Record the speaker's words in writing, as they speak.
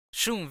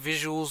Shooting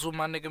visuals with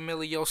my nigga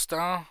Millie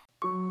Stone.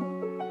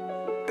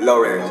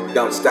 Lawrence,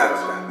 don't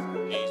stop.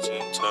 Knees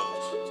and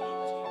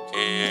toes.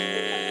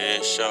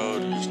 Yeah,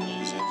 shoulders,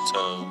 knees and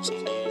toes.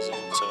 Knees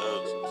and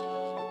toes.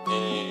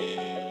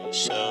 Yeah,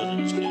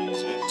 shoulders,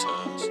 knees and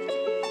toes.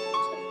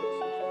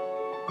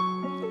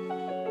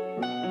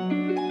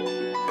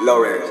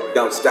 Lawrence,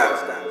 don't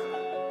stop.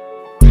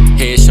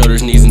 Head,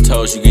 shoulders, knees, and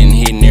toes, you getting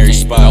hit in every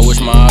spot. I wish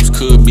my ops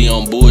could be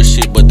on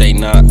bullshit, but they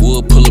not.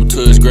 Would pull up to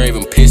his grave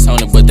and piss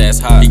on it, but that's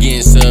hot. He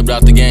getting subbed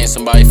out the game,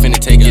 somebody finna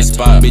take his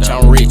spot. Bitch,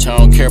 I'm rich, I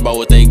don't care about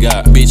what they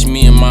got. Bitch,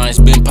 me and mine's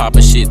been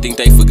poppin' shit, think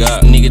they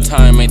forgot. Nigga,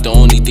 time ain't the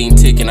only thing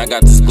ticking, I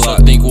got this Glock.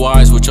 So think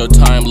wise with your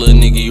time, little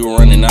nigga, you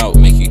running out.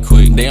 Make it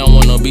quick. They don't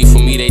want no beef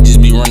with me, they just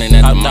be running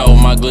at the mouth. I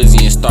with my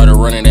glizzy and started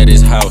running at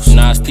his house.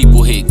 Nas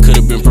people hit,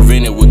 could've been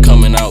prevented with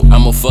coming out.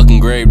 I'm a fucking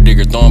grave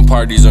digger, throwing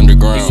parties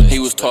underground. He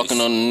was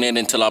talking on the net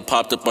until I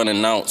popped up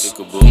unannounced.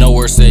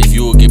 Nowhere safe,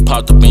 you will get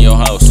popped up in your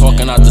house.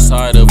 Talking out the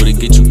side of it to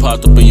get you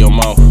popped up in your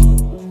mouth.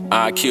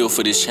 I kill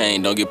for this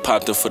chain, don't get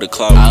popped up for the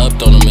clout. I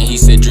upped on him and he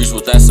said, Dreec,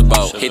 what that's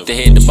about? Hit the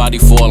head, the body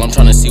fall, I'm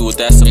tryna see what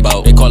that's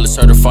about. They call it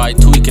certified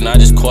tweak and I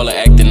just call it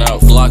acting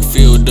out. Glock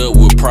filled up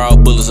with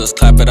proud bullets, let's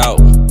clap it out.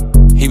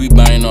 He be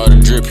buying all the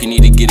drip, he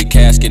need to get a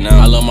casket now.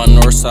 I love my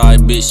north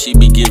side bitch, she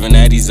be giving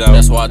addies out.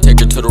 That's why I take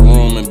her to the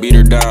room and beat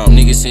her down.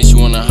 Nigga, since you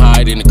wanna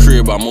hide in the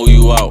crib, I move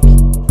you out.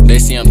 They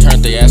see I'm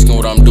turned, they asking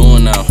what I'm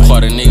doing now.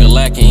 Caught a nigga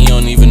lacking, he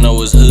don't even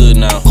know his hood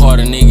now.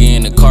 Caught a nigga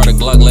in the car, the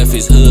Glock left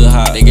his hood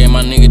hot. They gave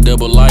my nigga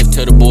double life,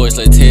 tell the boys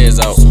let tears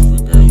out.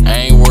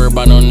 I ain't worried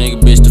about no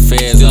nigga, bitch, the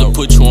feds out.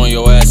 Put you on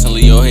your ass and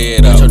leave your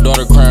head out. Your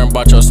daughter crying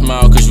about your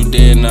smile cause you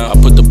dead now. I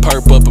put the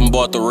perp up and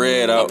bought the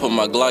red out. I put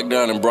my Glock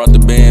down and brought the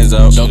bands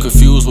out. Don't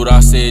confuse what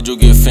I said, you'll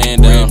get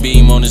fanned down. Red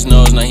beam on his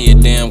nose, now he a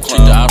damn clown.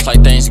 Treat the ops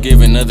like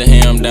Thanksgiving, another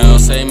ham down.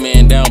 Say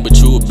man down, but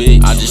you a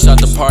bitch. I just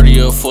shot the party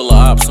up full of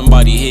ops,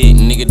 somebody hit.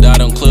 Nigga died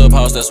on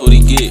Clubhouse, that's what he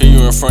get. Hear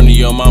you in front of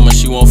your mama,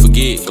 she won't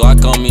forget.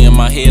 Glock on me in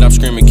my head, I'm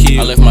screaming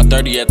kill. I left my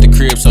 30 at the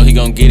crib, so he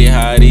gon' get it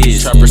how it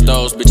is. Trapper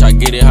stoves, bitch, I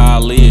get it how I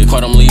live.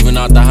 Caught him leaving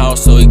out the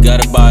house, so he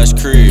gotta buy his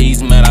crib.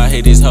 He's mad I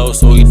hit his hoe,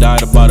 so he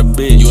died about a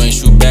bitch. You ain't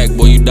shoot back,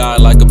 boy, you died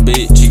like a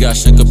bitch. He got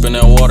shook up in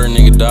that water,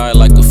 nigga died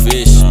like a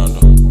fish.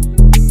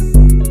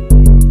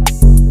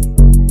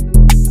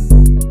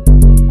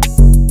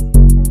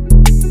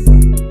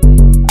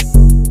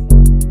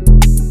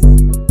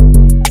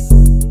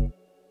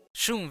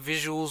 Shooting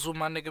visuals with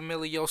my nigga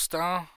Millie Stone.